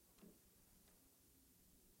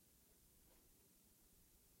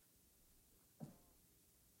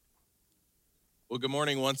Well, good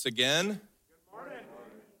morning once again. Good morning.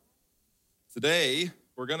 Today,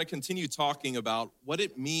 we're going to continue talking about what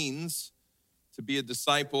it means to be a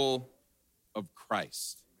disciple of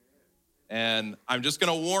Christ. And I'm just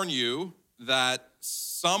going to warn you that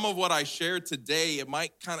some of what I shared today, it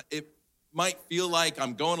might feel like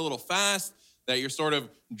I'm going a little fast, that you're sort of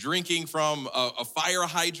drinking from a fire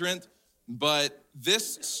hydrant, but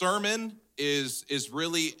this sermon is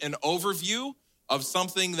really an overview of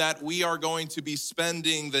something that we are going to be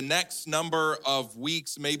spending the next number of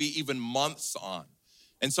weeks, maybe even months on.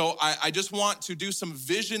 And so I just want to do some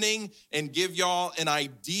visioning and give y'all an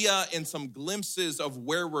idea and some glimpses of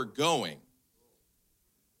where we're going.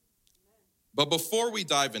 But before we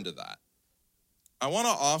dive into that, I want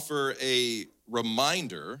to offer a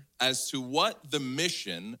reminder as to what the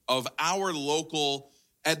mission of our local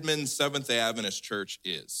Edmond Seventh-day Adventist Church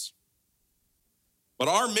is. But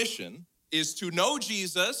our mission is to know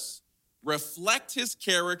Jesus, reflect his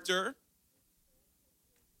character,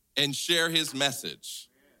 and share his message.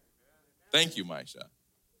 Thank you, Maisha.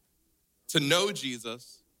 To know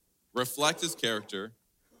Jesus, reflect his character,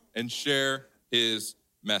 and share his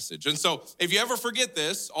message. And so if you ever forget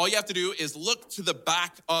this, all you have to do is look to the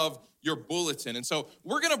back of your bulletin. And so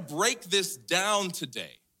we're going to break this down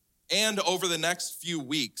today. And over the next few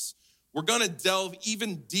weeks, we're going to delve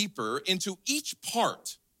even deeper into each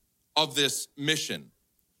part of this mission.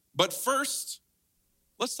 But first,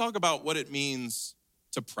 let's talk about what it means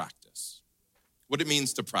to practice. What it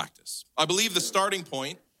means to practice. I believe the starting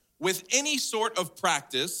point with any sort of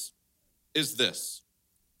practice is this.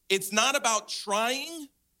 It's not about trying,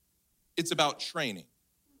 it's about training.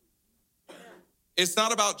 It's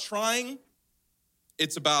not about trying,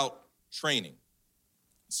 it's about training.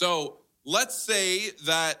 So let's say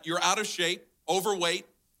that you're out of shape, overweight,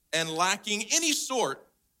 and lacking any sort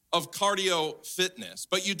of cardio fitness,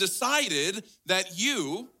 but you decided that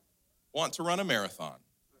you want to run a marathon.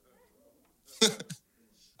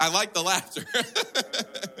 I like the laughter.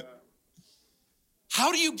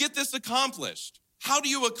 How do you get this accomplished? How do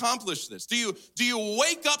you accomplish this? Do you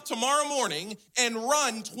wake up tomorrow morning and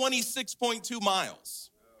run 26.2 miles?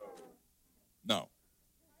 No.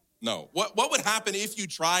 What would happen if you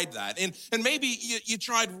tried that? And maybe you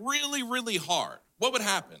tried really, really hard. What would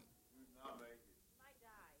happen?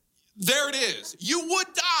 There it is. You would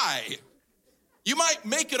die. You might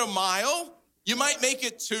make it a mile. You might make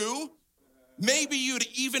it 2. Maybe you'd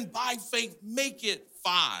even by faith make it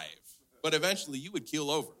 5. But eventually you would keel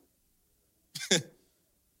over.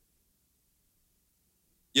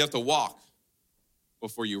 You have to walk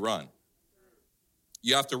before you run.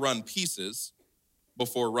 You have to run pieces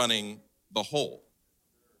before running the whole.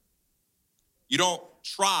 You don't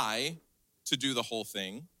try to do the whole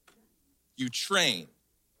thing. You train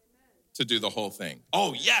to do the whole thing.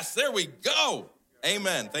 Oh, yes, there we go.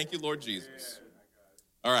 Amen. Thank you, Lord Jesus.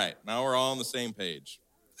 All right, now we're all on the same page.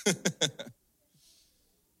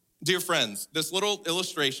 Dear friends, this little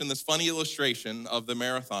illustration, this funny illustration of the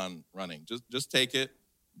marathon running, just take it,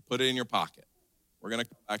 put it in your pocket. We're going to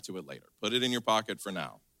come back to it later. Put it in your pocket for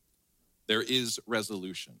now. There is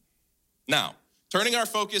resolution. Now, turning our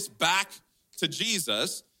focus back to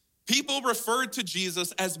Jesus, people referred to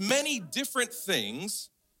Jesus as many different things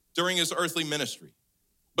during his earthly ministry.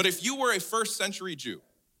 But if you were a first century Jew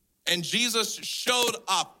and Jesus showed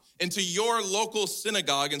up into your local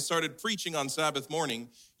synagogue and started preaching on Sabbath morning,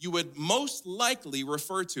 you would most likely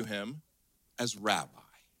refer to him as rabbi.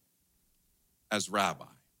 As rabbi.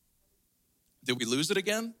 Did we lose it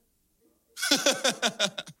again?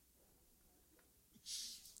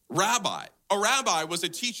 Rabbi. A rabbi was a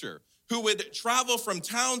teacher who would travel from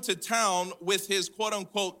town to town with his quote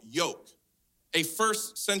unquote yoke, a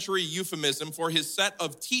first century euphemism for his set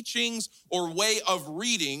of teachings or way of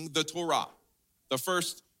reading the Torah, the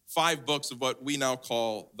first 5 books of what we now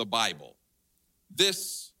call the Bible.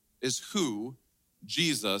 This is who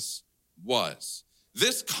Jesus was.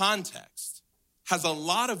 This context has a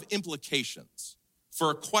lot of implications for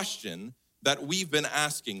a question that we've been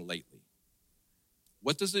asking lately.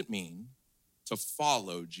 What does it mean to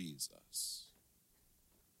follow Jesus?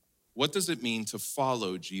 What does it mean to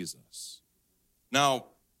follow Jesus? Now,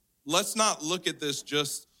 let's not look at this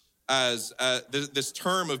just as this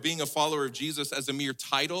term of being a follower of Jesus as a mere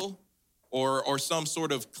title or some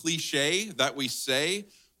sort of cliche that we say,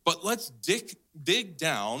 but let's dig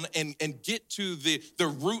down and get to the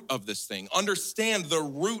root of this thing, understand the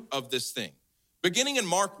root of this thing. Beginning in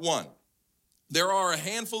Mark 1, there are a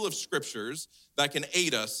handful of scriptures that can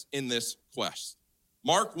aid us in this quest.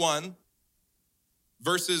 Mark 1,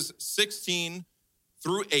 verses 16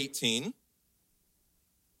 through 18.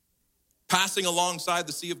 Passing alongside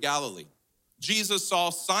the Sea of Galilee, Jesus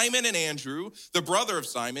saw Simon and Andrew, the brother of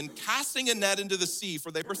Simon, casting a net into the sea,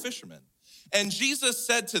 for they were fishermen. And Jesus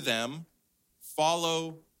said to them,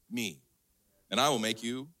 "Follow me, and I will make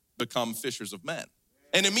you become fishers of men."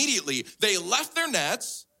 And immediately they left their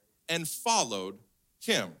nets and followed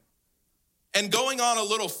him. And going on a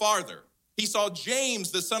little farther, he saw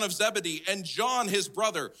James, the son of Zebedee, and John, his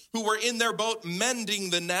brother, who were in their boat mending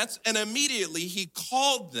the nets. And immediately he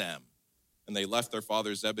called them. And they left their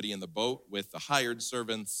father Zebedee in the boat with the hired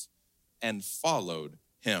servants and followed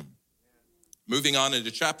him. Moving on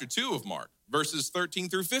into chapter 2 of Mark, verses 13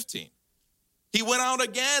 through 15. He went out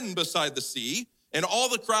again beside the sea, and all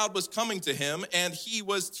the crowd was coming to him, and he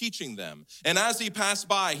was teaching them. And as he passed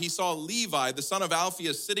by, he saw Levi, the son of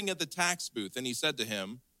Alphaeus, sitting at the tax booth, and he said to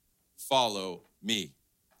him, "Follow me."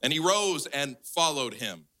 And he rose and followed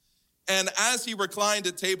him. And as he reclined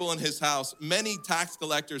at table in his house, many tax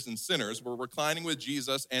collectors and sinners were reclining with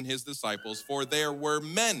Jesus and his disciples, for there were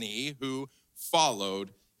many who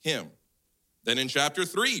followed him. Then in chapter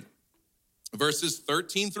 3, verses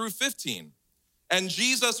 13 through 15, and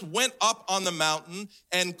Jesus went up on the mountain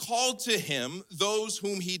and called to him those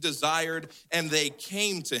whom he desired, and they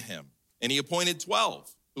came to him. And he appointed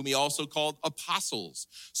 12, whom he also called apostles,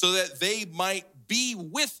 so that they might be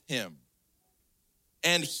with him,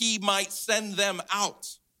 and he might send them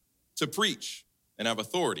out to preach and have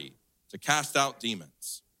authority to cast out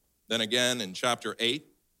demons. Then again in chapter 8,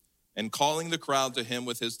 and calling the crowd to him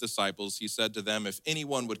with his disciples, he said to them, "If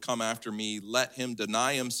anyone would come after me, let him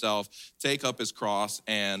deny himself, take up his cross,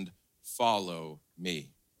 and follow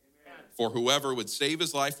me. Amen. For whoever would save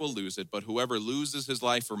his life will lose it, but whoever loses his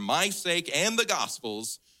life for my sake and the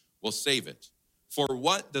gospel's will save it. For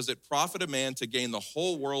what does it profit a man to gain the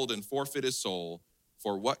whole world and forfeit his soul?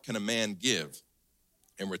 For what can a man give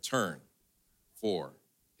in return for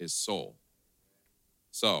his soul?"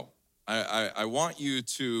 So, I want you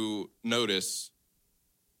to notice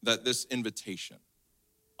that this invitation,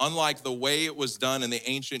 unlike the way it was done in the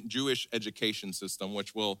ancient Jewish education system,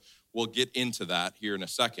 which we'll get into that here in a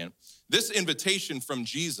second, this invitation from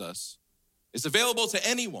Jesus is available to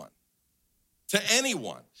anyone. To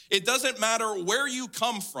anyone. It doesn't matter where you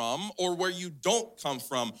come from or where you don't come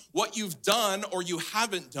from, what you've done or you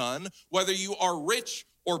haven't done, whether you are rich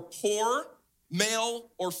or poor,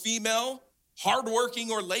 male or female,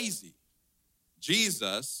 hardworking or lazy.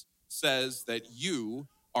 Jesus says that you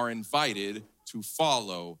are invited to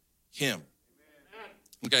follow him.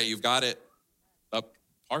 Okay, you've got it up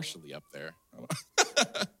partially up there.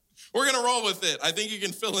 We're going to roll with it. I think you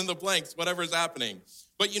can fill in the blanks, whatever's happening.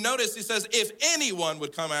 But you notice he says, "If anyone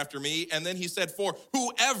would come after me," and then he said, "For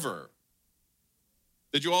whoever."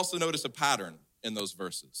 Did you also notice a pattern in those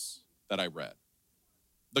verses that I read?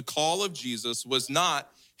 The call of Jesus was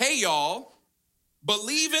not, "Hey, y'all,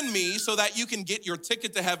 believe in me so that you can get your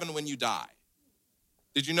ticket to heaven when you die."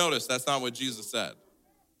 Did you notice that's not what Jesus said?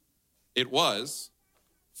 It was,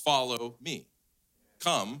 "Follow me.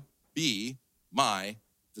 Come, be my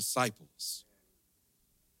disciples."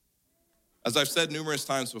 As I've said numerous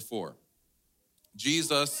times before,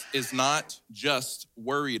 Jesus is not just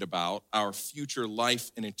worried about our future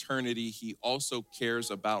life in eternity. He also cares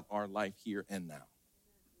about our life here and now.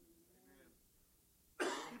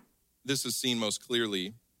 This is seen most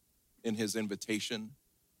clearly in his invitation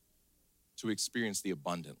to experience the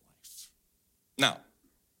abundant life. Now,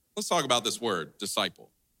 let's talk about this word,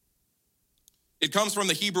 disciple. It comes from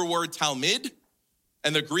the Hebrew word talmid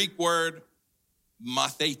and the Greek word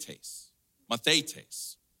mathetes.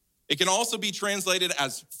 Mathetes. It can also be translated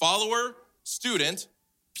as follower, student,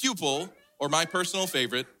 pupil, or my personal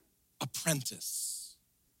favorite, apprentice.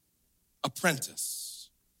 Apprentice.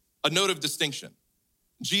 A note of distinction.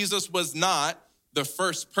 Jesus was not the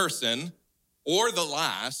first person or the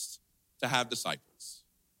last to have disciples.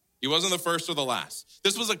 He wasn't the first or the last.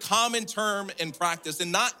 This was a common term in practice,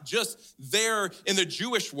 and not just there in the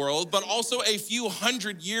Jewish world, but also a few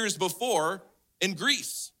hundred years before in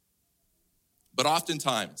Greece. But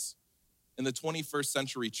oftentimes in the 21st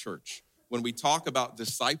century church, when we talk about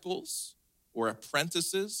disciples or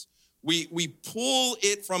apprentices, we pull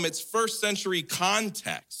it from its first century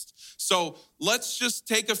context. So let's just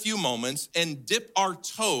take a few moments and dip our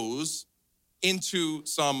toes into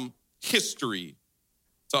some history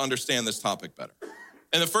to understand this topic better.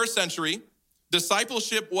 In the first century,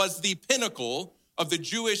 discipleship was the pinnacle of the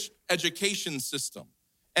Jewish education system.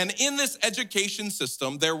 And in this education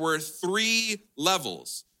system, there were 3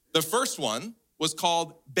 levels. The first one was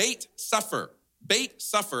called Beit Sefer. Beit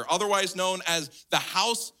Sefer, otherwise known as the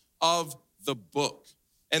house of the book.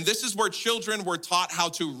 And this is where children were taught how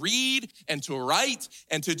to read and to write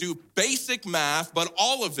and to do basic math, but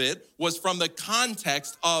all of it was from the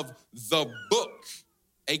context of the book,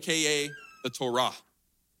 AKA the Torah.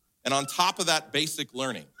 And on top of that basic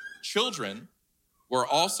learning, children were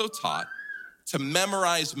also taught to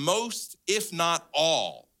memorize most, if not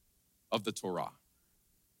all, of the Torah.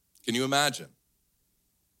 Can you imagine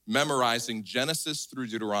memorizing Genesis through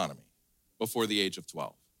Deuteronomy before the age of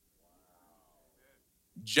 12?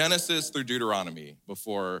 Genesis through Deuteronomy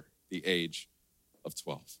before the age of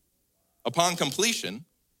 12. Upon completion,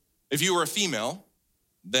 if you were a female,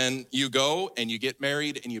 then you go and you get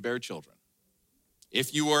married and you bear children.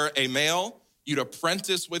 If you were a male, you'd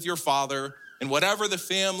apprentice with your father in whatever the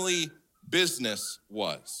family business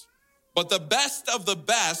was. But the best of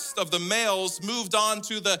the males moved on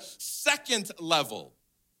to the second level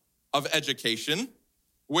of education,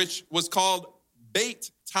 which was called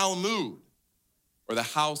Beit Talmud, or the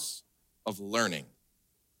house of learning.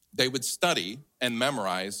 They would study and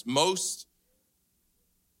memorize most,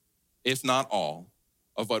 if not all,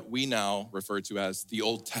 of what we now refer to as the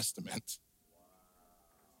Old Testament.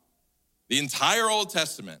 The entire Old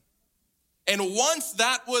Testament. And once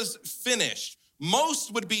that was finished,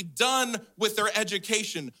 most would be done with their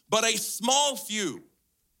education, but a small few,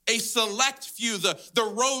 a select few,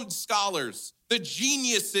 the Rhodes Scholars, the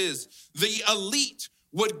geniuses, the elite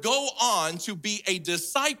would go on to be a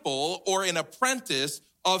disciple or an apprentice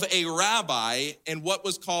of a rabbi in what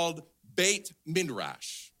was called Beit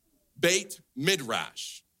Midrash. Beit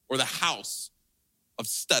Midrash, or the house of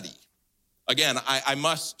study. Again, I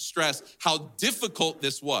must stress how difficult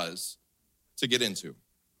this was to get into.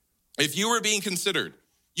 If you were being considered,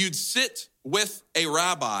 you'd sit with a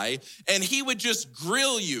rabbi and he would just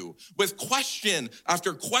grill you with question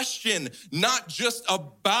after question, not just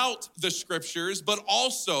about the scriptures, but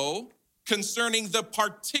also concerning the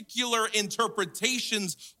particular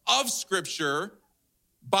interpretations of scripture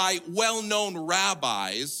by well-known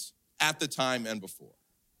rabbis at the time and before.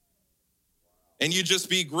 And you'd just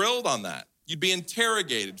be grilled on that. You'd be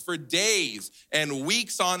interrogated for days and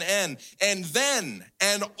weeks on end. And then,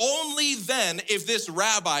 and only then, if this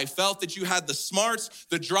rabbi felt that you had the smarts,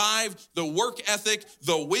 the drive, the work ethic,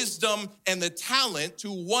 the wisdom, and the talent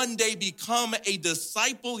to one day become a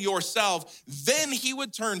disciple yourself, then he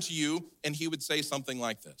would turn to you and he would say something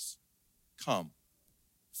like this: "Come,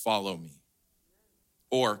 follow me,"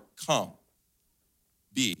 or "Come,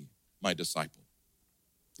 be my disciple."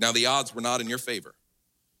 Now, the odds were not in your favor.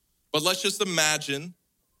 But let's just imagine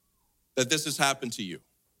that this has happened to you.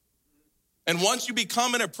 And once you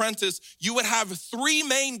become an apprentice, you would have three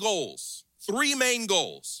main goals.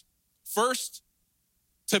 First,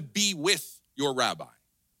 to be with your rabbi.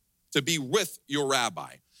 To be with your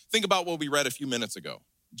rabbi. Think about what we read a few minutes ago.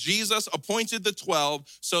 Jesus appointed the 12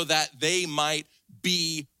 so that they might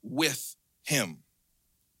be with him.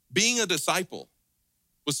 Being a disciple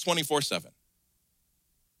was 24/7.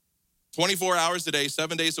 24 hours a day,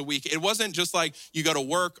 7 days a week. It wasn't just like you go to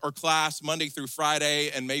work or class Monday through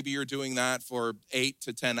Friday, and maybe you're doing that for 8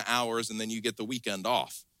 to 10 hours, and then you get the weekend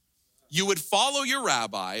off. You would follow your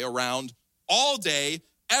rabbi around all day,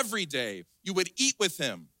 every day. You would eat with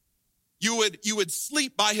him. You would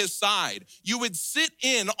sleep by his side. You would sit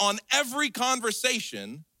in on every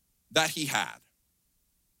conversation that he had.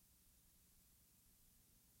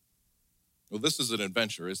 Well, this is an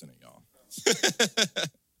adventure, isn't it, y'all?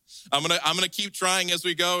 I'm gonna keep trying as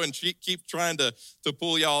we go and keep trying to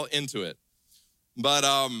pull y'all into it. But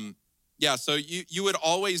so you would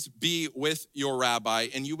always be with your rabbi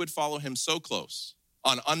and you would follow him so close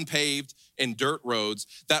on unpaved and dirt roads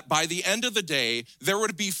that by the end of the day, there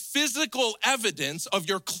would be physical evidence of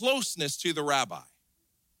your closeness to the rabbi.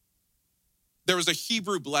 There was a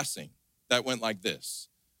Hebrew blessing that went like this: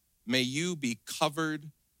 "May you be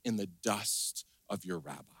covered in the dust of your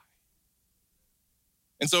rabbi."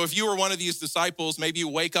 And so if you were one of these disciples, maybe you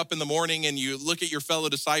wake up in the morning and you look at your fellow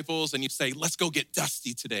disciples and you say, "Let's go get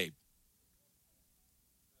dusty today."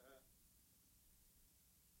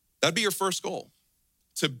 That'd be your first goal,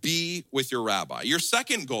 to be with your rabbi. Your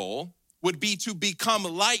second goal would be to become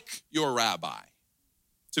like your rabbi.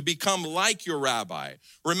 To become like your rabbi.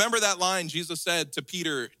 Remember that line Jesus said to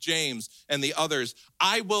Peter, James, and the others: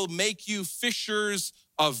 "I will make you fishers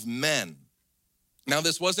of men." Now,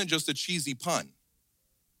 this wasn't just a cheesy pun.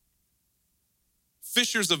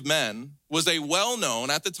 Fishers of men was a well-known,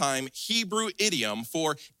 at the time, Hebrew idiom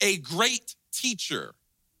for a great teacher.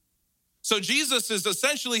 So Jesus is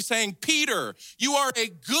essentially saying, Peter, you are a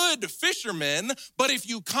good fisherman, but if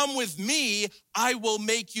you come with me, I will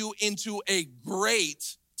make you into a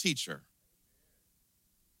great teacher.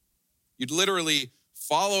 You'd literally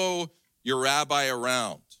follow your rabbi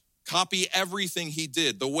around. Copy everything he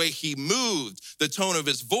did, the way he moved, the tone of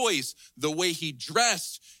his voice, the way he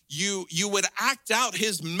dressed. You would act out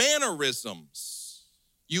his mannerisms.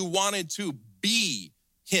 You wanted to be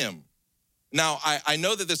him. Now, I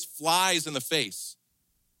know that this flies in the face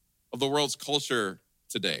of the world's culture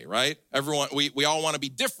today, right? Everyone, we all want to be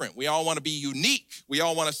different. We all want to be unique. We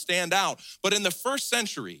all want to stand out. But in the first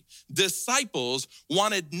century, disciples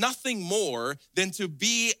wanted nothing more than to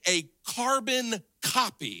be a carbon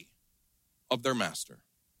copy of their master.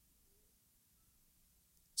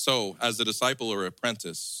 So as a disciple or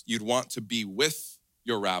apprentice, you'd want to be with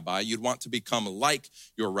your rabbi. You'd want to become like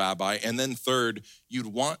your rabbi. And then third, you'd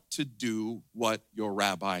want to do what your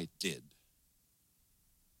rabbi did.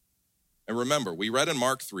 And remember, we read in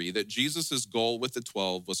Mark 3 that Jesus' goal with the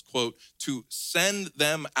 12 was, quote, to send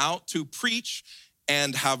them out to preach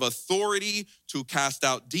and have authority to cast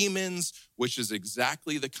out demons, which is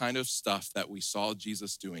exactly the kind of stuff that we saw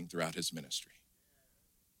Jesus doing throughout his ministry.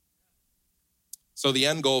 So the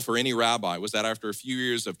end goal for any rabbi was that after a few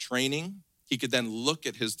years of training, he could then look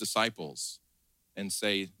at his disciples and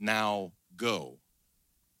say, now go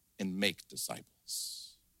and make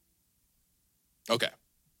disciples. Okay.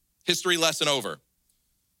 History lesson over.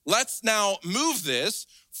 Let's now move this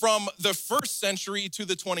from the first century to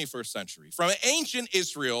the 21st century, from ancient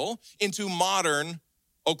Israel into modern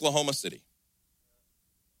Oklahoma City.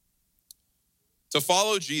 To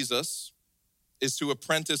follow Jesus is to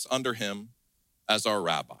apprentice under him as our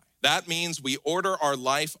rabbi. That means we order our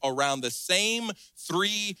life around the same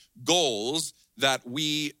three goals that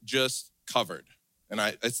we just covered. And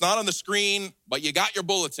it's not on the screen, but you got your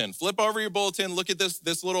bulletin. Flip over your bulletin, look at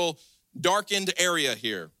this little darkened area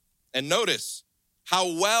here. And notice how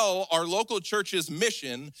well our local church's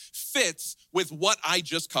mission fits with what I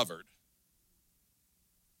just covered.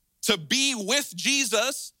 To be with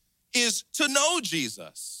Jesus is to know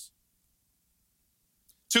Jesus.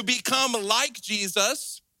 To become like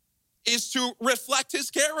Jesus is to reflect his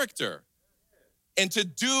character. And to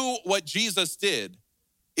do what Jesus did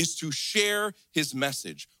is to share his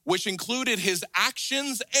message, which included his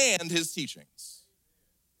actions and his teachings.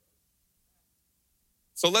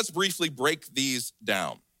 So let's briefly break these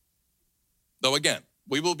down. Though again,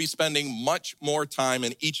 we will be spending much more time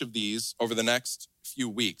in each of these over the next few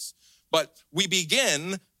weeks. But we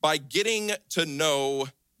begin by getting to know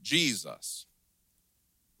Jesus.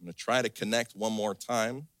 I'm going to try to connect one more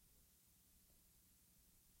time.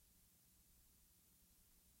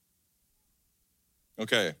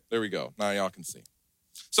 Okay, there we go. Now y'all can see.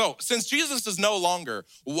 So since Jesus is no longer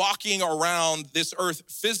walking around this earth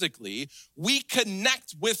physically, we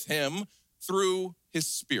connect with him through his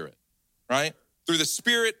spirit, right? Through the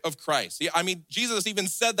Spirit of Christ. I mean, Jesus even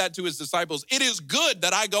said that to his disciples. It is good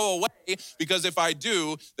that I go away, because if I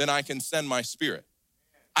do, then I can send my Spirit.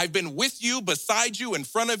 I've been with you, beside you, in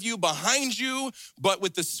front of you, behind you, but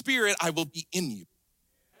with the Spirit, I will be in you.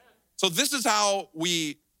 So this is how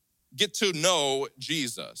we get to know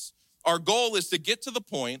Jesus. Our goal is to get to the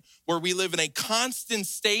point where we live in a constant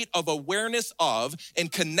state of awareness of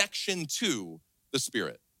and connection to the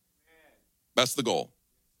Spirit. That's the goal.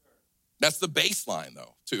 That's the baseline,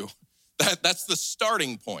 though, too. That's the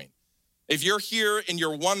starting point. If you're here and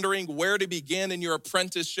you're wondering where to begin in your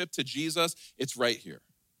apprenticeship to Jesus, it's right here.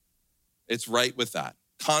 It's right with that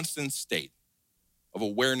constant state of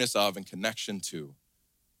awareness of and connection to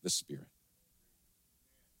the Spirit.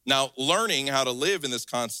 Now, learning how to live in this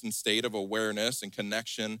constant state of awareness and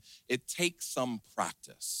connection, it takes some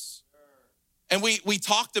practice. And we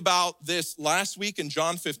talked about this last week in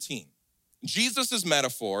John 15. Jesus'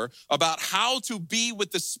 metaphor about how to be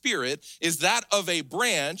with the Spirit is that of a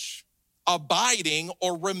branch abiding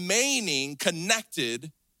or remaining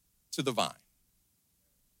connected to the vine.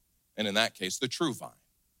 And in that case, the true vine,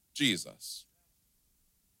 Jesus.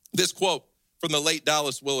 This quote from the late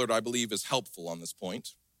Dallas Willard, I believe, is helpful on this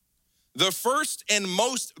point. The first and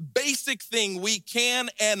most basic thing we can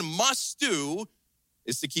and must do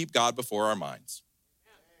is to keep God before our minds.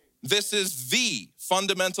 This is the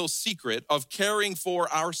fundamental secret of caring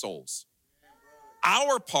for our souls.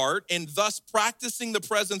 Our part in thus practicing the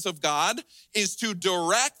presence of God is to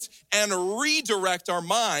direct and redirect our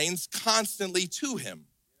minds constantly to him.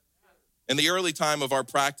 In the early time of our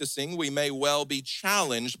practicing, we may well be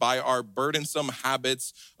challenged by our burdensome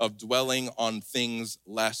habits of dwelling on things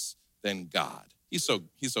less than God. He's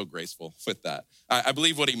so graceful with that. I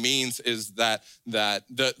believe what he means is that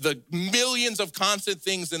the millions of constant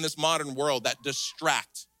things in this modern world that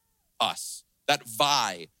distract us, that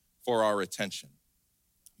vie for our attention.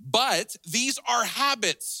 But these are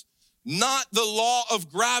habits, not the law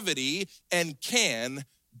of gravity, and can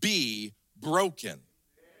be broken.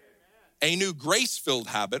 A new grace-filled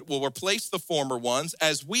habit will replace the former ones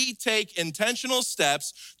as we take intentional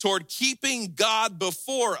steps toward keeping God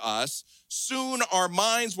before us. Soon our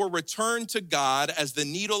minds will return to God as the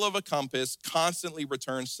needle of a compass constantly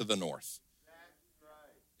returns to the north.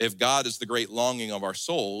 If God is the great longing of our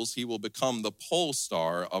souls, he will become the pole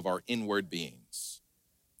star of our inward beings.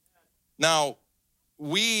 Now,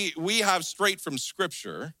 we have straight from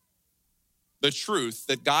Scripture the truth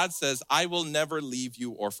that God says, I will never leave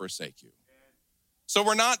you or forsake you. So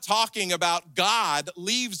we're not talking about God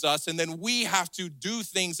leaves us and then we have to do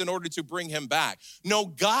things in order to bring him back. No,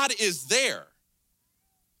 God is there,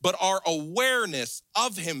 but our awareness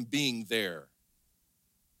of him being there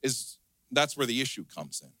that's where the issue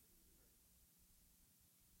comes in.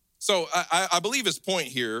 So I believe his point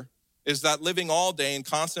here is that living all day in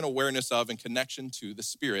constant awareness of and connection to the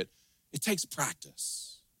Spirit, it takes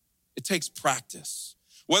practice. It takes practice.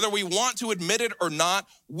 Whether we want to admit it or not,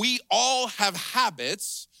 we all have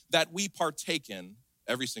habits that we partake in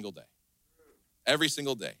every single day. Every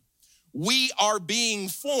single day. We are being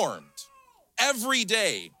formed every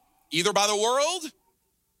day, either by the world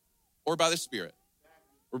or by the Spirit.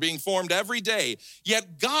 We're being formed every day.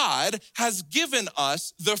 Yet God has given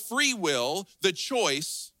us the free will, the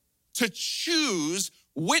choice to choose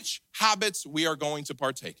which habits we are going to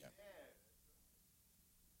partake in.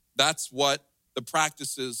 That's what the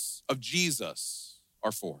practices of Jesus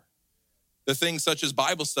are for. The things such as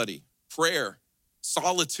Bible study, prayer,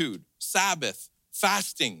 solitude, Sabbath,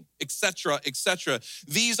 fasting, etc., etc.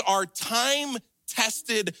 These are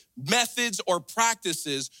time-tested methods or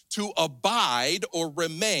practices to abide or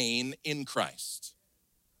remain in Christ.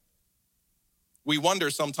 We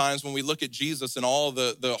wonder sometimes when we look at Jesus and all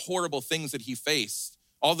the horrible things that he faced,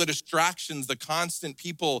 all the distractions, the constant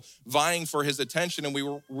people vying for his attention,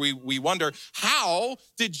 and we wonder, how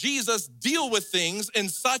did Jesus deal with things in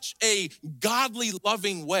such a godly,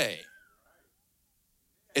 loving way?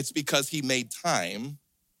 It's because he made time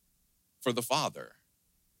for the Father.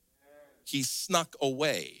 He snuck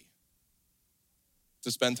away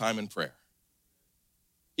to spend time in prayer.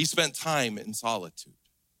 He spent time in solitude.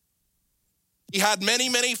 He had many,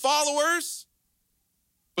 many followers,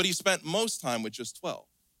 but he spent most time with just 12.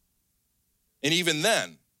 And even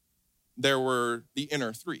then, there were the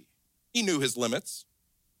inner three. He knew his limits.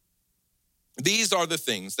 These are the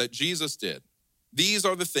things that Jesus did. These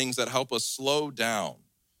are the things that help us slow down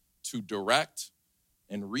to direct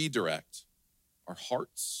and redirect our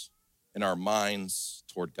hearts and our minds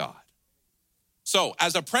toward God. So,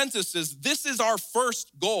 as apprentices, this is our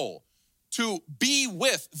first goal, to be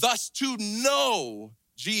with, thus to know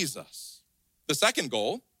Jesus. The second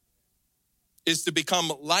goal is to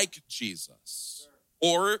become like Jesus,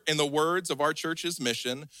 or in the words of our church's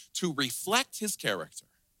mission, to reflect his character,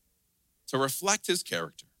 to reflect his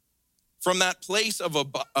character. From that place of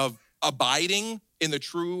abiding in the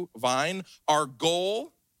true vine, our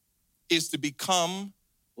goal is to become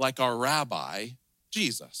like our rabbi,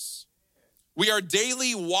 Jesus. We are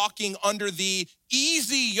daily walking under the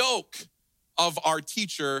easy yoke of our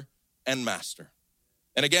teacher and master.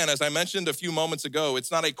 And again, as I mentioned a few moments ago,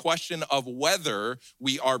 it's not a question of whether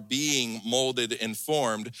we are being molded and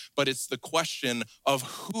formed, but it's the question of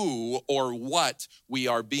who or what we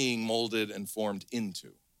are being molded and formed into.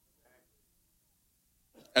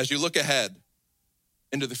 As you look ahead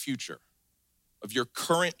into the future of your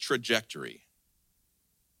current trajectory,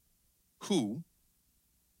 who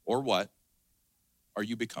or what are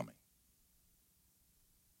you becoming?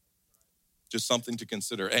 Just something to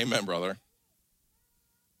consider. Amen, brother.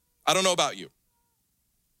 I don't know about you,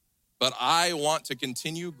 but I want to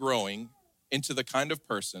continue growing into the kind of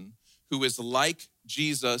person who is like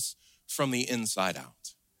Jesus from the inside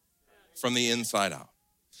out. From the inside out.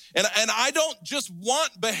 And I don't just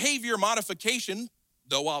want behavior modification,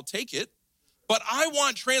 though I'll take it, but I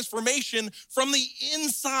want transformation from the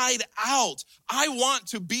inside out. I want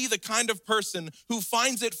to be the kind of person who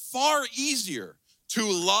finds it far easier to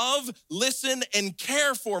love, listen, and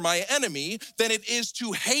care for my enemy than it is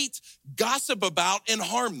to hate, gossip about, and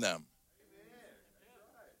harm them.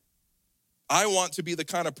 I want to be the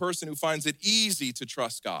kind of person who finds it easy to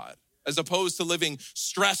trust God, as opposed to living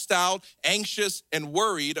stressed out, anxious, and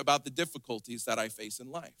worried about the difficulties that I face in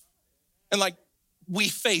life. And like, we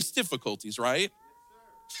face difficulties, right?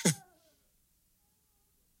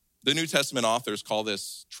 The New Testament authors call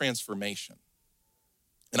this transformation.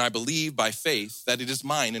 And I believe by faith that it is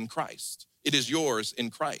mine in Christ. It is yours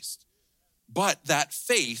in Christ. But that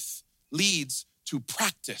faith leads to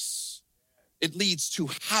practice. It leads to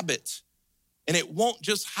habit. And it won't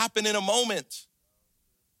just happen in a moment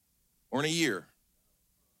or in a year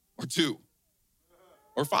or 2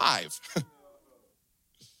 or 5.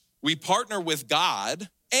 We partner with God,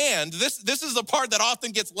 and this is the part that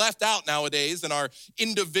often gets left out nowadays in our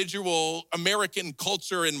individual American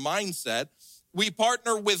culture and mindset. We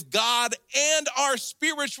partner with God and our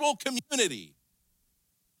spiritual community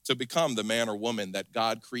to become the man or woman that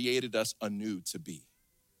God created us anew to be.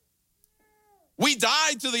 We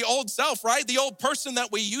died to the old self, right? The old person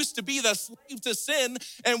that we used to be, the slave to sin,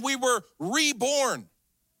 and we were reborn.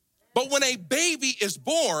 But when a baby is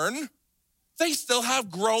born, they still have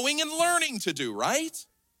growing and learning to do, right?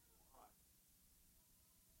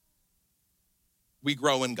 We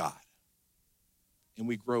grow in God, and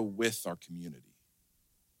we grow with our community.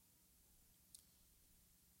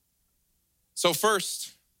 So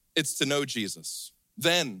first, it's to know Jesus,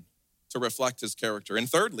 then to reflect his character. And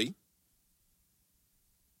thirdly,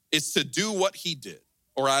 it's to do what he did,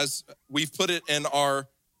 or as we've put it in our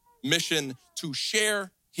mission, to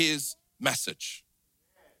share his message.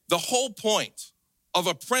 The whole point of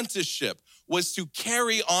apprenticeship was to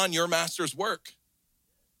carry on your master's work.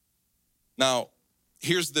 Now,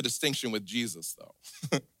 here's the distinction with Jesus,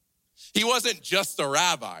 though. He wasn't just a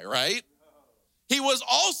rabbi, right? He was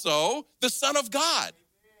also the Son of God.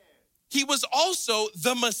 He was also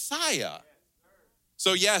the Messiah.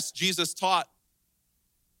 So yes, Jesus taught.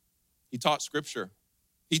 He taught scripture.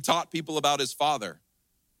 He taught people about his Father.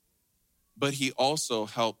 But he also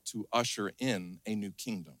helped to usher in a new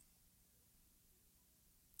kingdom.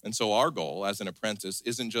 And so our goal as an apprentice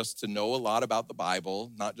isn't just to know a lot about the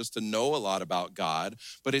Bible, not just to know a lot about God,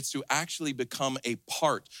 but it's to actually become a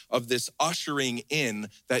part of this ushering in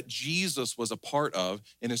that Jesus was a part of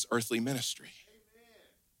in his earthly ministry.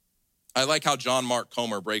 I like how John Mark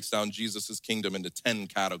Comer breaks down Jesus' kingdom into 10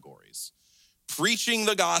 categories. Preaching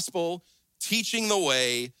the gospel, teaching the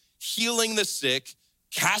way, healing the sick,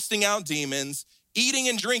 casting out demons, eating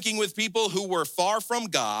and drinking with people who were far from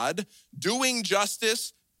God, doing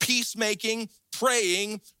justice, peacemaking,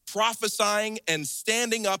 praying, prophesying, and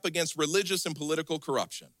standing up against religious and political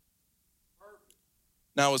corruption.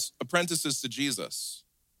 Now, as apprentices to Jesus,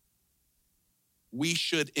 we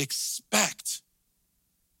should expect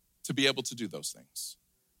to be able to do those things.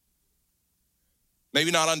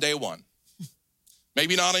 Maybe not on day one.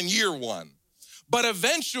 Maybe not in year one. But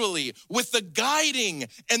eventually, with the guiding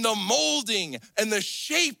and the molding and the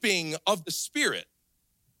shaping of the Spirit,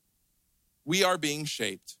 we are being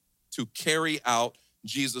shaped to carry out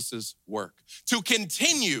Jesus's work, to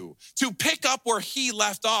continue to pick up where he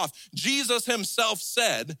left off. Jesus himself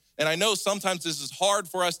said, and I know sometimes this is hard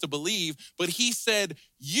for us to believe, but he said,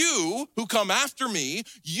 you who come after me,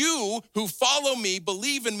 you who follow me,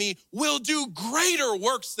 believe in me, will do greater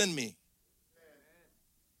works than me.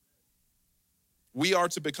 We are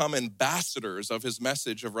to become ambassadors of his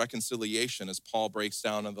message of reconciliation, as Paul breaks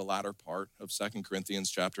down in the latter part of 2 Corinthians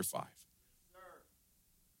chapter 5.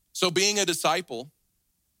 So being a disciple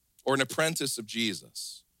or an apprentice of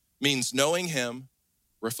Jesus means knowing him,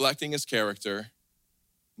 reflecting his character,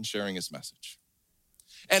 and sharing his message.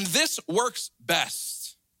 And this works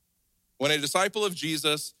best when a disciple of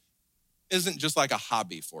Jesus isn't just like a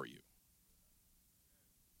hobby for you.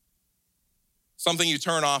 Something you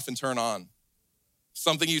turn off and turn on.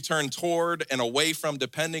 Something you turn toward and away from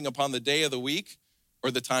depending upon the day of the week or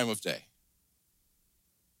the time of day.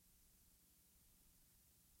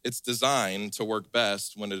 It's designed to work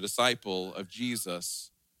best when a disciple of Jesus,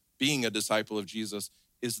 being a disciple of Jesus,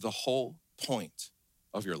 is the whole point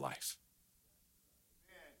of your life.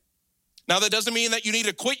 Now, that doesn't mean that you need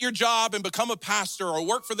to quit your job and become a pastor or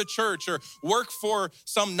work for the church or work for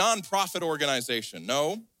some nonprofit organization.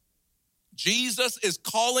 No. Jesus is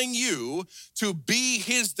calling you to be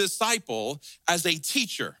his disciple as a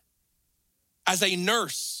teacher, as a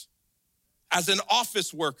nurse, as an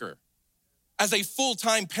office worker, as a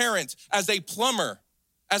full-time parent, as a plumber,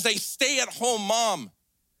 as a stay-at-home mom,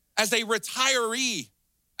 as a retiree,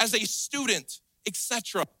 as a student,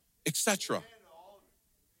 etc., etc.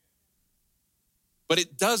 But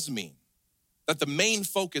it does mean that the main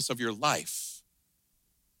focus of your life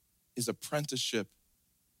is apprenticeship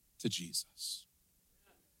to Jesus.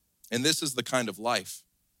 And this is the kind of life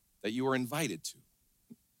that you are invited to.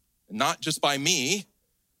 Not just by me,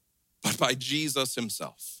 but by Jesus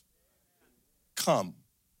himself. Come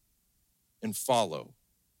and follow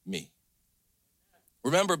me.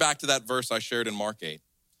 Remember back to that verse I shared in Mark 8.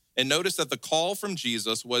 And notice that the call from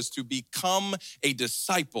Jesus was to become a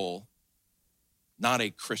disciple, not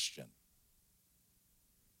a Christian.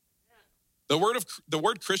 The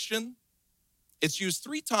word Christian, it's used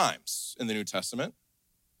 3 times in the New Testament.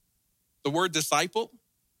 The word disciple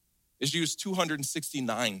is used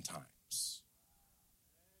 269 times.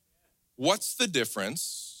 What's the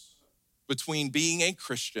difference between being a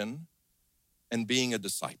Christian and being a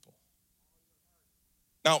disciple?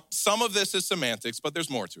 Now, some of this is semantics, but there's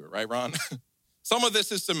more to it, right, Ron? Some of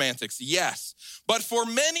this is semantics, yes. But for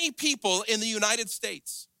many people in the United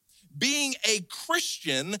States, being a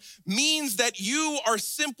Christian means that you are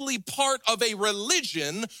simply part of a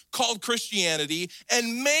religion called Christianity,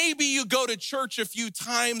 and maybe you go to church a few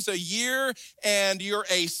times a year and you're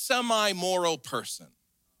a semi-moral person.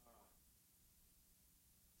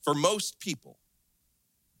 For most people,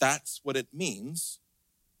 that's what it means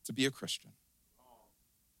to be a Christian.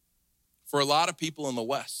 For a lot of people in the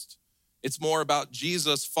West, it's more about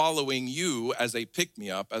Jesus following you as a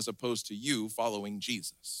pick-me-up as opposed to you following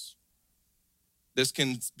Jesus. This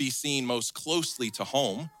can be seen most closely to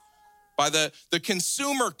home by the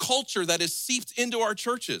consumer culture that is seeped into our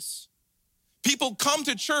churches. People come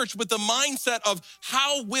to church with the mindset of,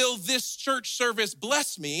 how will this church service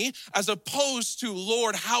bless me, as opposed to,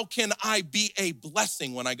 Lord, how can I be a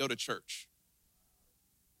blessing when I go to church?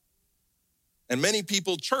 And many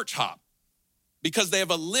people church hop because they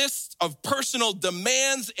have a list of personal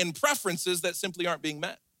demands and preferences that simply aren't being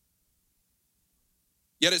met.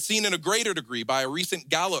 Yet it's seen in a greater degree by a recent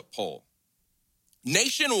Gallup poll.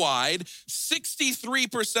 Nationwide,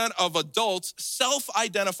 63% of adults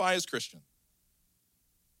self-identify as Christian.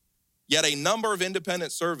 Yet a number of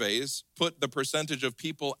independent surveys put the percentage of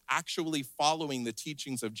people actually following the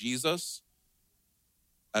teachings of Jesus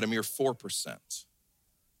at a mere 4%.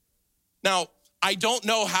 Now, I don't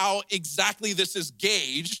know how exactly this is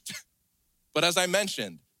gauged, but as I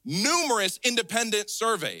mentioned, numerous independent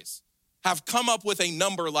surveys have come up with a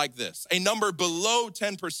number like this, a number below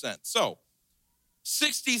 10%. So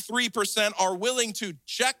 63% are willing to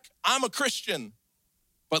check, I'm a Christian,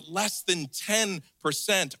 but less than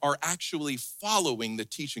 10% are actually following the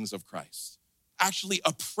teachings of Christ, actually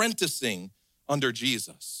apprenticing under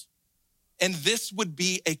Jesus. And this would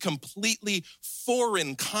be a completely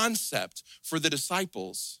foreign concept for the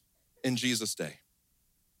disciples in Jesus' day.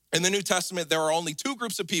 In the New Testament, there are only two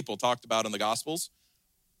groups of people talked about in the Gospels.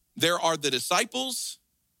 There are the disciples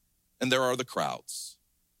and there are the crowds.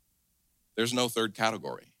 There's no third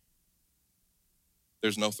category.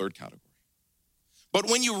 There's no third category. But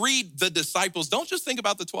when you read the disciples, don't just think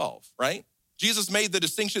about the 12, right? Jesus made the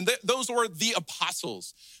distinction. Those were the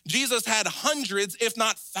apostles. Jesus had hundreds, if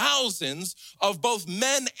not thousands, of both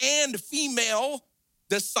men and female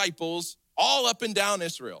disciples all up and down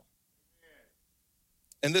Israel.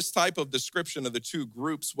 And this type of description of the two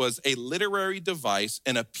groups was a literary device,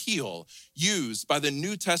 an appeal used by the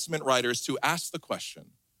New Testament writers to ask the question,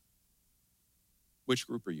 which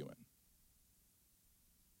group are you in?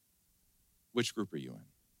 Which group are you in?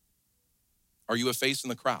 Are you a face in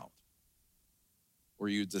the crowd? Or are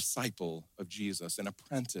you a disciple of Jesus, an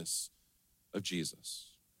apprentice of Jesus?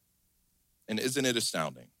 And isn't it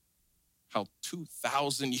astounding how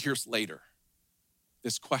 2,000 years later,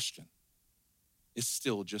 this question is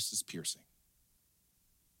still just as piercing?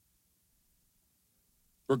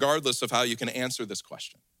 Regardless of how you can answer this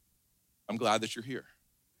question, I'm glad that you're here.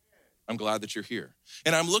 I'm glad that you're here.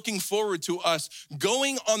 And I'm looking forward to us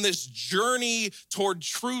going on this journey toward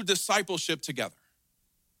true discipleship together.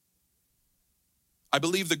 I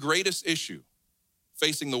believe the greatest issue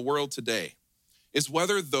facing the world today is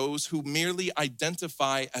whether those who merely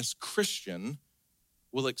identify as Christian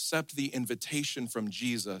will accept the invitation from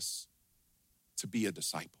Jesus to be a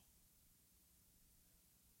disciple.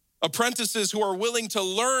 Apprentices who are willing to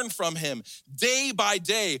learn from him day by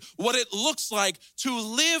day what it looks like to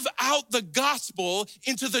live out the gospel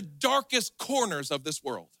into the darkest corners of this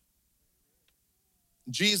world.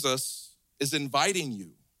 Jesus is inviting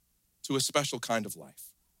you to a special kind of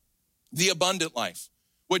life, the abundant life,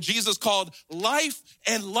 what Jesus called life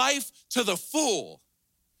and life to the full.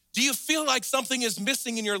 Do you feel like something is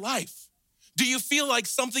missing in your life? Do you feel like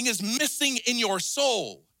something is missing in your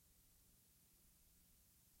soul?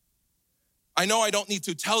 I know I don't need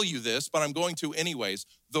to tell you this, but I'm going to anyways.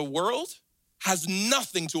 The world has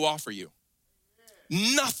nothing to offer you.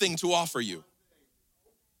 Nothing to offer you.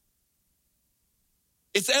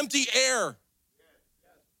 It's empty air.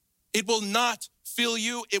 It will not fill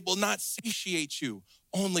you. It will not satiate you.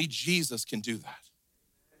 Only Jesus can do that.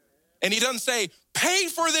 And he doesn't say, pay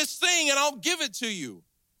for this thing and I'll give it to you.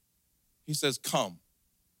 He says, come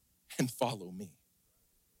and follow me.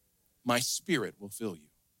 My spirit will fill you.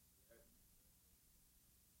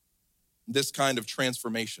 This kind of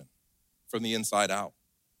transformation from the inside out,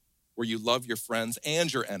 where you love your friends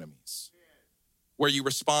and your enemies, where you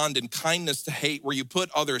respond in kindness to hate, where you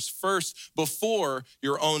put others first before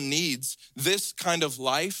your own needs, this kind of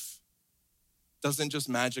life doesn't just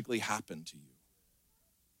magically happen to you.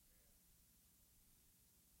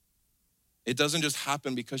 It doesn't just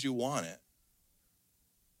happen because you want it.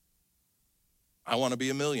 I want to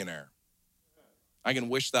be a millionaire. I can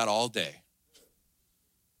wish that all day.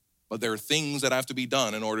 But there are things that have to be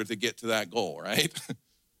done in order to get to that goal, right?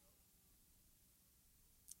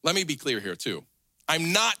 Let me be clear here too.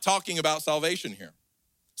 I'm not talking about salvation here.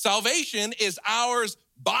 Salvation is ours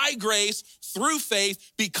by grace through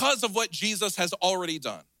faith because of what Jesus has already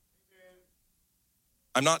done.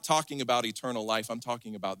 I'm not talking about eternal life. I'm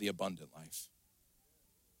talking about the abundant life.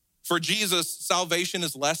 For Jesus, salvation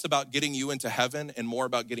is less about getting you into heaven and more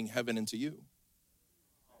about getting heaven into you.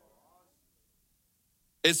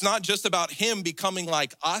 It's not just about him becoming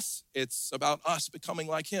like us. It's about us becoming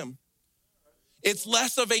like him. It's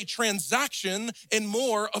less of a transaction and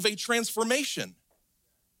more of a transformation.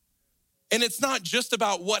 And it's not just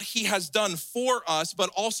about what he has done for us, but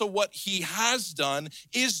also what he has done,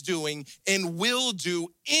 is doing, and will do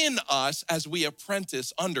in us as we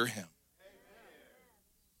apprentice under him.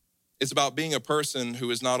 It's about being a person who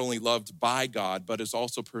is not only loved by God, but is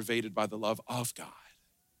also pervaded by the love of God.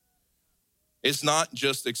 It's not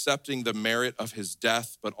just accepting the merit of his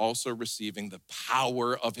death, but also receiving the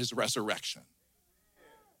power of his resurrection.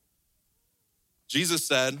 Jesus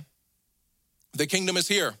said, the kingdom is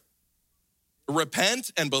here.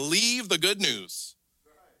 Repent and believe the good news.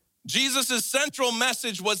 Jesus' central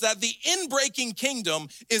message was that the inbreaking kingdom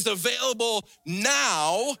is available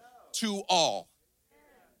now to all.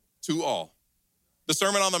 To all. The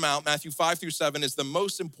Sermon on the Mount, Matthew 5-7, is the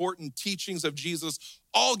most important teachings of Jesus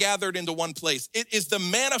all gathered into one place. It is the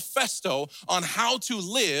manifesto on how to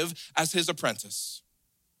live as his apprentice.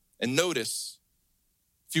 And notice,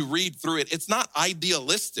 if you read through it, it's not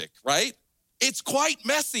idealistic, right? It's quite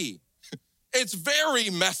messy. It's very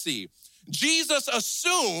messy. Jesus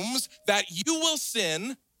assumes that you will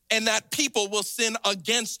sin and that people will sin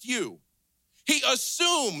against you. He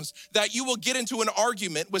assumes that you will get into an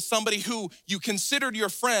argument with somebody who you considered your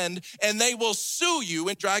friend and they will sue you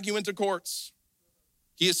and drag you into courts.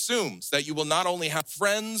 He assumes that you will not only have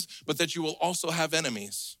friends, but that you will also have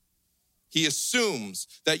enemies. He assumes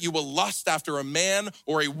that you will lust after a man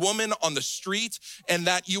or a woman on the street and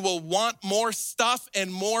that you will want more stuff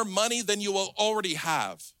and more money than you will already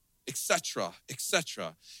have, etc.,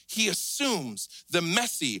 etc. He assumes the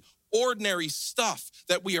messy, ordinary stuff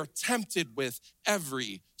that we are tempted with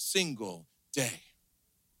every single day.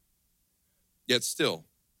 Yet still,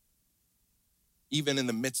 even in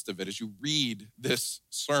the midst of it, as you read this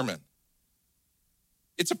sermon,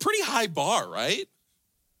 it's a pretty high bar, right?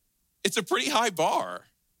 It's a pretty high bar.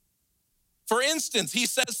 For instance, he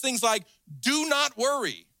says things like, do not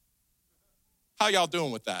worry. How y'all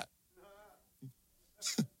doing with that?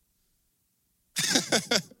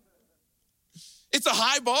 It's a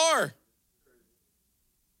high bar.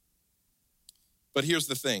 But here's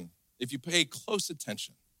the thing. If you pay close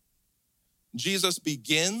attention, Jesus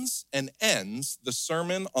begins and ends the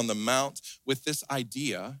Sermon on the Mount with this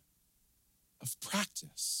idea of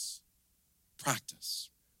practice. Practice.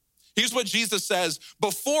 Here's what Jesus says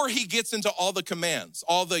before he gets into all the commands,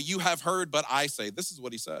 all the you have heard, but I say. This is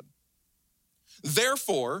what he said.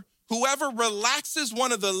 Therefore, whoever relaxes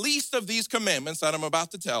one of the least of these commandments that I'm about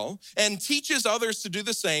to tell and teaches others to do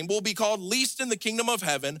the same will be called least in the kingdom of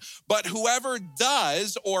heaven. But whoever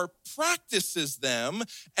does or practices them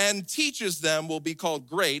and teaches them will be called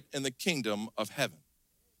great in the kingdom of heaven.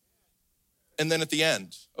 And then at the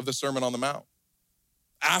end of the Sermon on the Mount,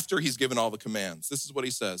 after he's given all the commands, this is what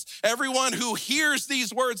he says. Everyone who hears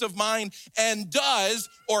these words of mine and does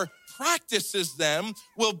or practices them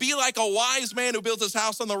will be like a wise man who built his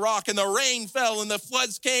house on the rock, and the rain fell and the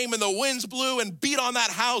floods came and the winds blew and beat on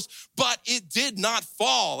that house, but it did not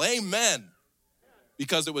fall. Amen.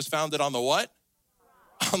 Because it was founded on the what?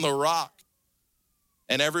 On the rock.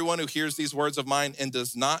 And everyone who hears these words of mine and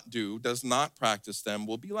does not practice them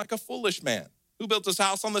will be like a foolish man who built his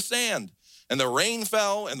house on the sand. And the rain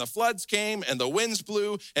fell, and the floods came, and the winds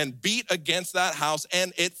blew and beat against that house,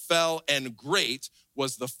 and it fell, and great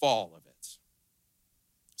was the fall of it.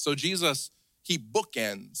 So Jesus, he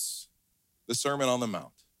bookends the Sermon on the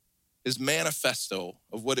Mount, his manifesto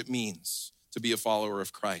of what it means to be a follower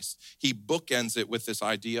of Christ. He bookends it with this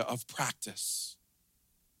idea of practice.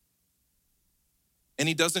 And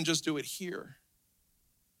he doesn't just do it here,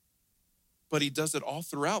 but he does it all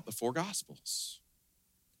throughout the four Gospels.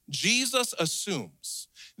 Jesus assumes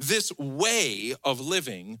this way of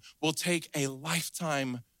living will take a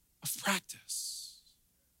lifetime of practice.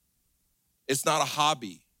 It's not a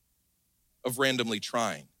hobby of randomly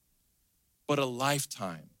trying, but a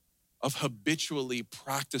lifetime of habitually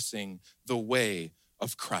practicing the way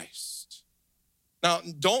of Christ. Now,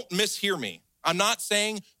 don't mishear me. I'm not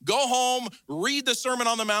saying go home, read the Sermon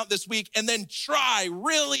on the Mount this week, and then try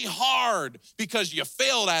really hard because you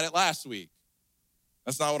failed at it last week.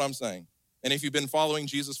 That's not what I'm saying. And if you've been following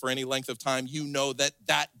Jesus for any length of time, you know that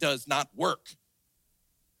that does not work.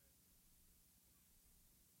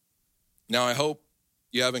 Now, I hope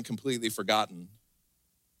you haven't completely forgotten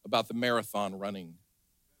about the marathon running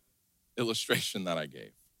illustration that I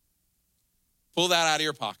gave. Pull that out of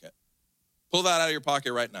your pocket. Pull that out of your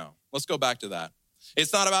pocket right now. Let's go back to that.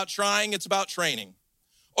 It's not about trying, it's about training.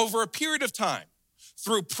 Over a period of time,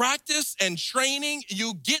 through practice and training,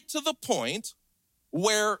 you get to the point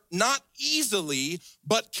where not easily,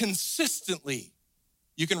 but consistently,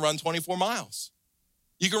 you can run 24 miles.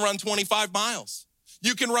 You can run 25 miles.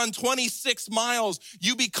 You can run 26 miles.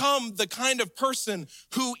 You become the kind of person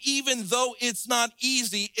who, even though it's not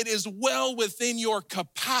easy, it is well within your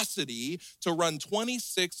capacity to run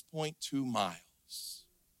 26.2 miles.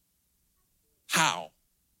 How?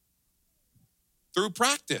 Through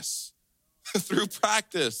practice. Through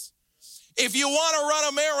practice. If you want to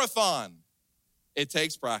run a marathon, it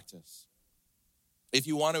takes practice. If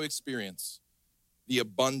you want to experience the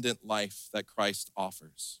abundant life that Christ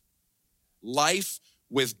offers, life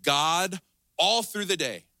with God all through the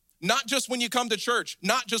day, not just when you come to church,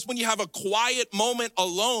 not just when you have a quiet moment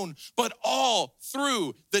alone, but all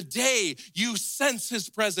through the day, you sense his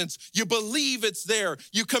presence, you believe it's there,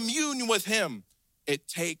 you commune with him. It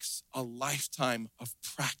takes a lifetime of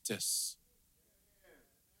practice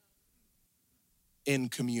in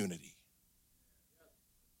community.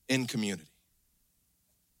 In community.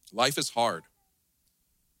 Life is hard,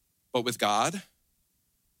 but with God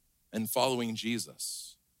and following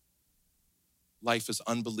Jesus, life is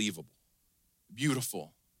unbelievable,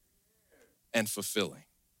 beautiful, and fulfilling.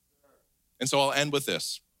 And so I'll end with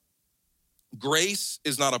this. Grace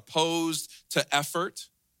is not opposed to effort.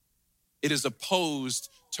 It is opposed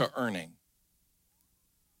to earning.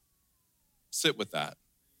 Sit with that.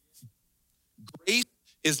 Grace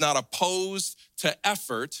is not opposed to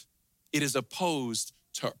effort. It is opposed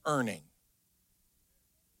to earning.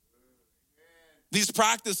 These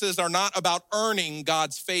practices are not about earning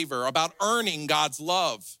God's favor, about earning God's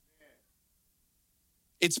love.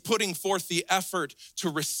 It's putting forth the effort to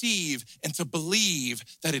receive and to believe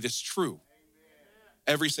that it is true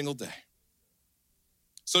every single day.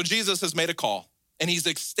 So Jesus has made a call, and he's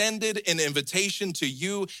extended an invitation to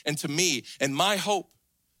you and to me. And my hope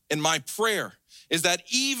and my prayer is that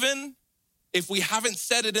even if we haven't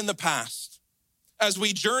said it in the past, as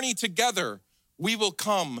we journey together, we will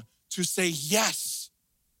come to say yes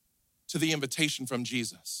to the invitation from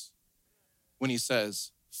Jesus when he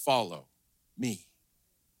says, follow me.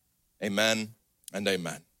 Amen and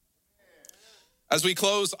amen. As we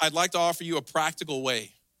close, I'd like to offer you a practical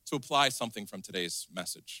way to apply something from today's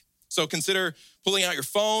message. So consider pulling out your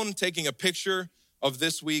phone, taking a picture of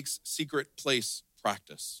this week's secret place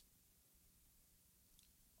practice.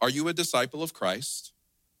 Are you a disciple of Christ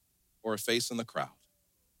or a face in the crowd?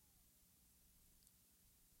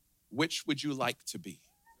 Which would you like to be?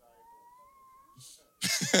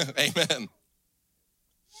 Amen.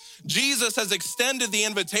 Jesus has extended the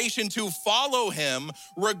invitation to follow him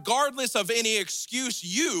regardless of any excuse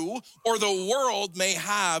you or the world may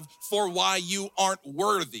have for why you aren't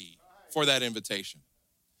worthy for that invitation.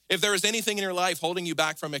 If there is anything in your life holding you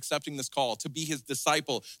back from accepting this call to be his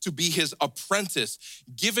disciple, to be his apprentice,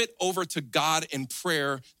 give it over to God in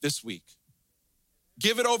prayer this week.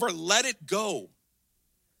 Give it over, let it go,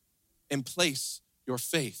 and place your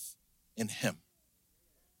faith in him.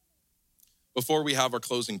 Before we have our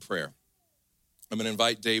closing prayer, I'm going to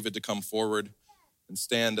invite David to come forward and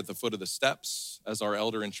stand at the foot of the steps as our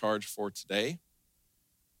elder in charge for today.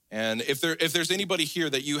 And if there's anybody here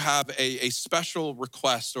that you have a special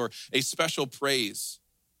request or a special praise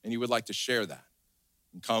and you would like to share that,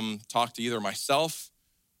 and come talk to either myself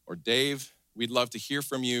or Dave, we'd love to hear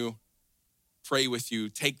from you, pray with you,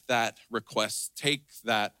 take that request, take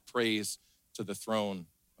that praise to the throne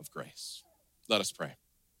of grace. Let us pray.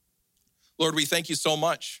 Lord, we thank you so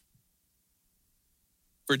much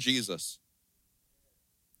for Jesus.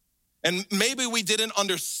 And maybe we didn't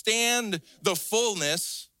understand the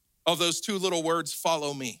fullness of those two little words,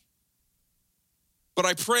 follow me. But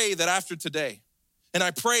I pray that after today, and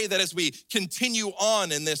I pray that as we continue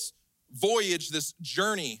on in this voyage, this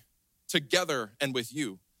journey together and with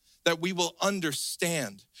you, that we will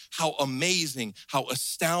understand how amazing, how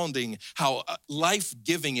astounding, how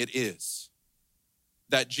life-giving it is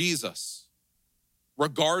that Jesus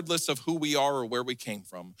regardless of who we are or where we came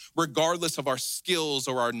from, regardless of our skills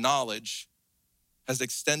or our knowledge, has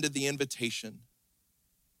extended the invitation,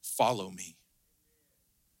 follow me.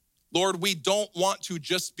 Lord, we don't want to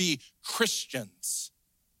just be Christians.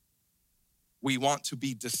 We want to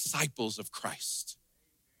be disciples of Christ.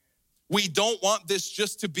 We don't want this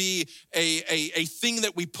just to be a thing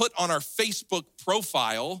that we put on our Facebook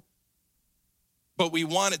profile, but we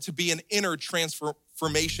want it to be an inner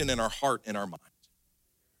transformation in our heart and our mind.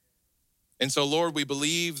 And so, Lord, we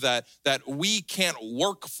believe that we can't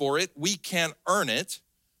work for it, we can't earn it,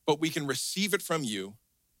 but we can receive it from you,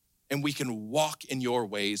 and we can walk in your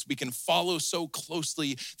ways. We can follow so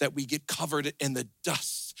closely that we get covered in the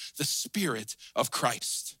dust, the Spirit of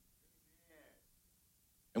Christ.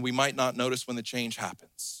 And we might not notice when the change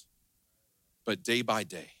happens, but day by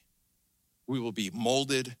day, we will be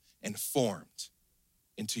molded and formed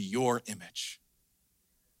into your image.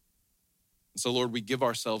 And so, Lord, we give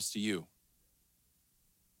ourselves to you.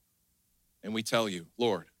 And we tell you,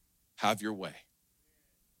 Lord, have your way,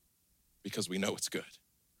 because we know it's good.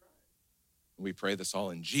 We pray this all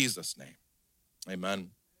in Jesus' name. Amen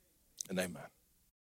and amen.